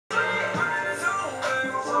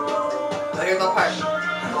You're the part.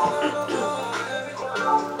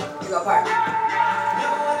 You go part.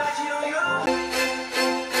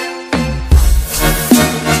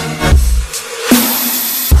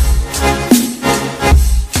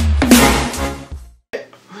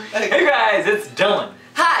 Hey guys, it's Dylan.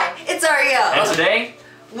 Hi, it's Ariel. And today,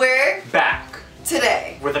 we're back.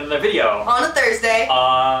 Today. With another video. On a Thursday.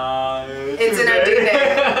 It's in our due day.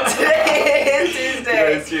 Today is Tuesday.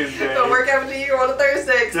 Today's Tuesday. But we're coming to you on a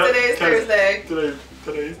Thursday because today's Thursday.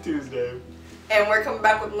 Today's Tuesday. And we're coming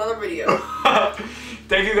back with another video.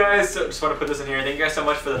 Thank you guys. So, just want to put this in here. Thank you guys so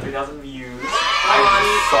much for the 3,000 views.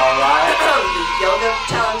 I saw that. The yoga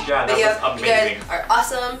challenge video. That was amazing. You guys are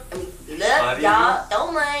awesome. And we love y'all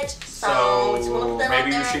so much. So just want to put that maybe out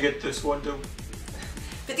you there. should get this one too.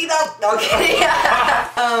 50,000.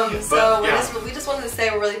 Okay. So we just wanted to say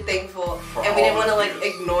we're really thankful, and we didn't want to like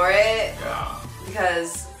ignore it. Yeah.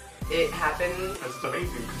 Because it happened. That's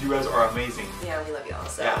amazing. Because you guys are amazing. Yeah, we love y'all.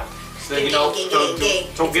 So. Yeah. So gang, you know, gang.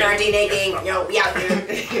 It's our DNA gang. Yo, we out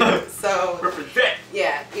here. So. Represent.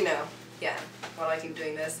 Yeah, you know. Yeah. Why do I keep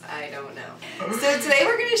doing this? I don't know. So today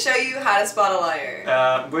we're gonna show you how to spot a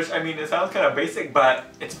liar. Which I mean, it sounds kind of basic, but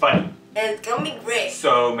it's funny. And it's gonna be great.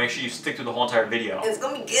 So make sure you stick through the whole entire video. And it's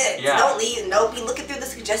gonna be good. Yeah. So don't leave. Don't be looking through the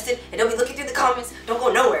suggested, and don't be looking through the comments. Don't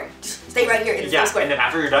go nowhere. Just stay right here in the square. And then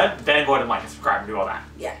after you're done, then go ahead and like and subscribe and do all that.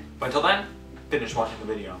 Yeah. But until then, finish watching the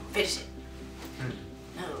video. Finish it.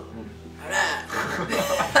 No.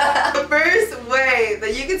 Alright. The first way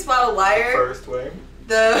that you can spot a liar. First way.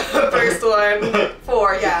 The first one.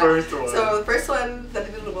 Four, yeah. The first one. So the first one.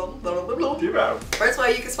 First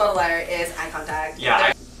way you can spot a liar is eye contact.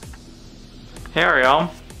 Yeah. Hey Ariel.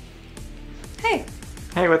 Hey.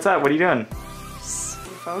 Hey, what's up? What are you doing? Just on the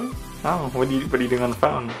phone. Oh, what are you doing on the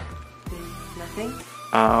phone? Nothing.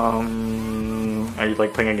 Are you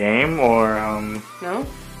like playing a game or No.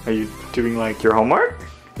 are you doing like your homework?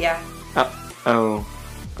 Yeah. Oh.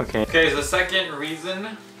 Okay. Okay, so the second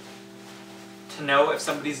reason to know if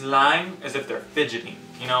somebody's lying is if they're fidgeting.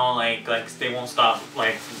 You know, like they won't stop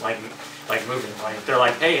like moving. Like they're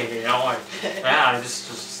like, hey, you know, like yeah, I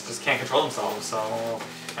just can't control themselves. So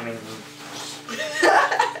I mean.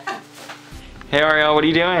 Hey Ariel, what are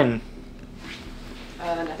you doing?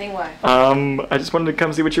 Nothing. Why? I just wanted to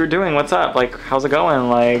come see what you were doing. What's up? Like, how's it going?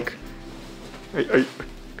 Like, are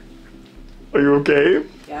you okay?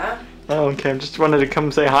 Yeah. Oh, okay. I just wanted to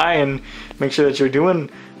come say hi and make sure that you're doing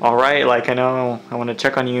all right. Like, I know I want to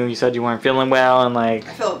check on you. You said you weren't feeling well, and like.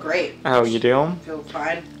 I feel great. Oh, you do? I feel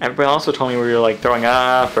fine. Everybody also told me we were like throwing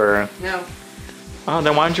up or. No. Oh,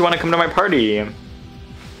 then why don't you want to come to my party?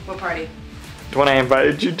 What party? The one I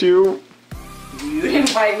invited you to. You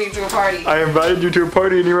invited me to a party. I invited you to a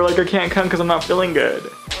party and you were like, I can't come because I'm not feeling good.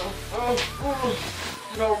 I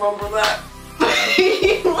don't remember that.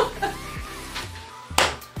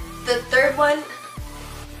 The third one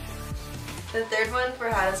for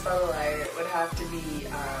how to spell a liar would have to be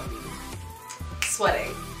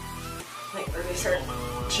sweating. Like where they start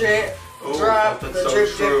drop, the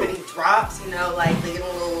drip, and he drops, you know, like they get a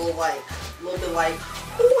little bit like,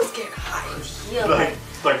 oh, it's getting hot in here.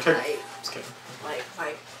 Just kidding.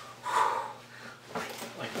 Like,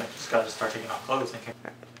 just gotta start taking off clothes. Okay.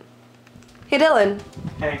 Hey Dylan.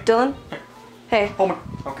 Hey. Dylan? Hey. Oh my,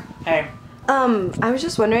 okay. Hey. I was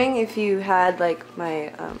just wondering if you had like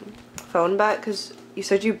my phone back, because you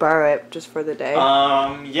said you borrow it just for the day.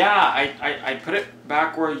 Yeah, I put it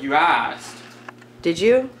back where you asked. Did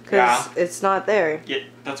you? Yeah. Because it's not there. Yeah,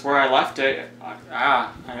 that's where I left it.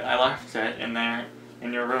 I left it in there,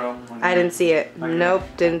 in your room. I didn't see it. Okay. Nope,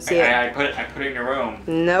 didn't see it. I put it in your room.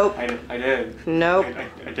 Nope. I did. Nope.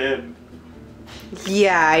 I did.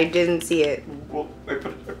 Yeah, I didn't see it. Well, I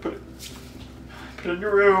put it in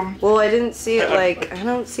your room. Well, I didn't see it, like, I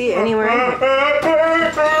don't see it anywhere.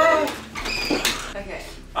 Okay.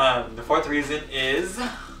 The fourth reason is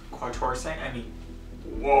quadrorsing. I mean,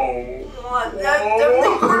 whoa. That's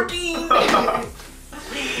definitely 14.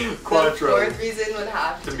 Quadro. The fourth reason would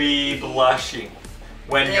have to be blushing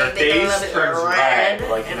when your they face turns red,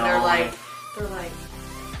 like you and know, they're like,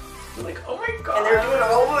 oh my god, and they're doing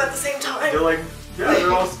all of them at the same time. They're like, yeah,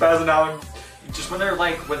 they're all spazzing out. Just when they're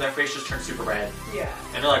like, when their face just turns super red. Yeah.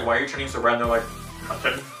 And they're like, why are you turning so red? And they're like,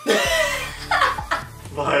 nothing.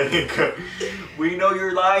 Like, we know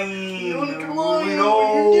you're lying. We know.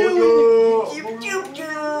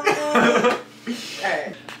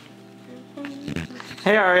 Alright.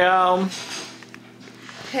 Hey Ariel.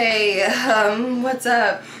 Hey, what's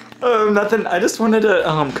up? Nothing. I just wanted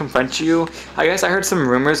to confront you. I guess I heard some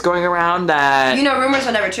rumors going around that. You know, rumors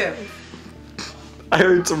are never true. I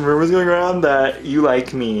heard some rumors going around that you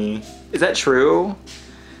like me. Is that true?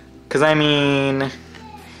 Cause I mean,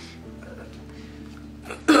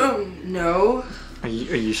 No. are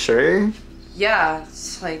you sure? Yeah,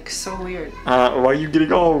 it's like so weird. Why are you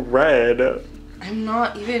getting all red? I'm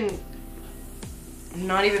not even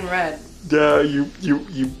red. Yeah,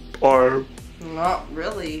 you are. Not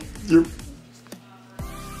really. Your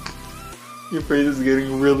face is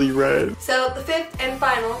getting really red. So the fifth and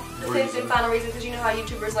final reason, because you know how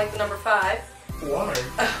YouTubers like the number 5. Why?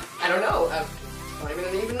 I don't know. Not even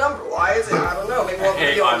an even number. Why is it? I don't know. Maybe we'll I hate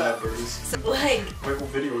video on odd that. numbers. So, like What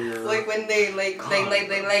video you're... like when they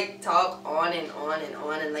talk on and on and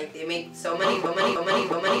on and like they make so many. What?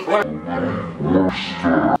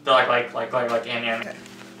 They're like Ann.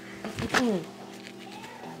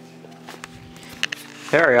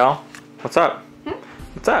 Hey Ariel, what's up?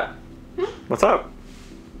 What's up? What's up?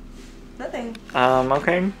 Nothing.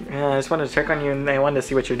 Okay. Yeah, I just wanted to check on you and I wanted to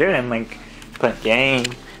see what you're doing. Like, playing a game,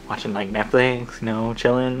 watching like Netflix, you know,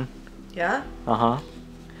 chilling. Yeah?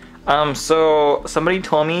 So somebody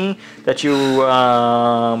told me that you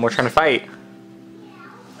were trying to fight.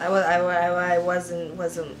 I wasn't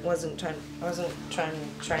trying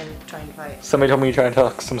to fight. Somebody told me you tried to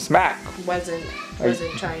talk some smack. Wasn't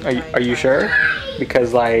trying. Are you sure?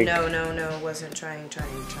 Because like No, wasn't trying.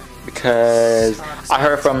 Because I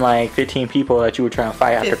heard from like 15 people that you were trying to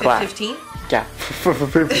fight after class. 15? Yeah,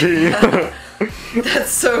 15.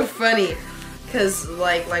 That's so funny. Cause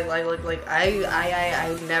like I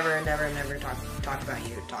never talk about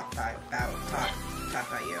you. Talk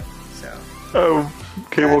about you. So. Oh,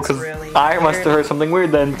 okay. Well, because really I must have heard something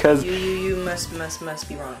weird then. Because you must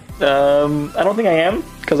be wrong. I don't think I am.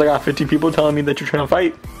 Because I got 15 people telling me that you're trying to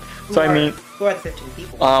fight. So I mean, who are the 15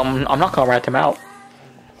 people? I'm not gonna rat them out. I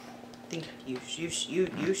think you.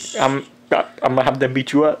 I'm gonna have them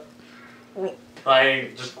beat you up.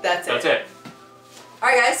 That's it. That's it. All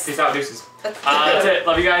right, guys. Peace out, deuces. That's it.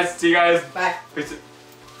 Love you guys. See you guys. Bye. Peace.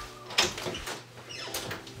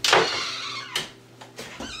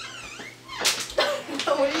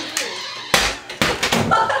 What are you doing?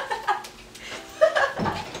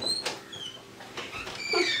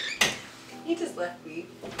 He just left me.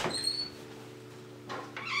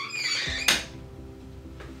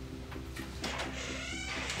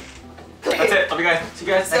 That's it. Love you guys. See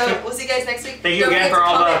you guys next week. We'll see you guys next week. Thank you again for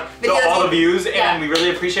all the views, and we really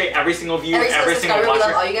appreciate every single view, every single watcher. We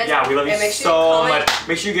love all you guys. Yeah, we love you so much.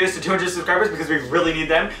 Make sure you get us to 200 subscribers because we really need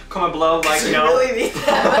them. Comment below, like, you know. We really need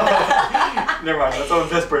them. Never mind, that's so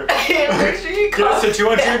desperate. Make sure you get us to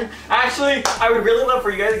 200. Yeah. Actually, I would really love for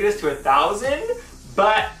you guys to get us to 1,000,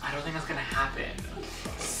 but I don't think that's gonna happen.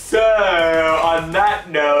 So, on that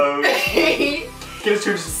note. Get us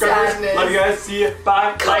 200 subscribers. Sadness. Love you guys. See you.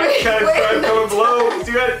 Bye. Like, subscribe, comment below.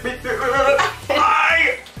 See you guys.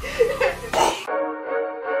 Bye.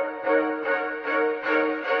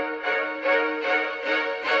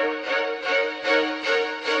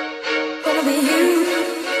 Gonna be you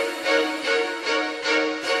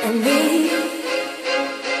and me.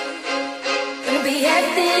 Gonna be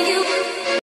everything you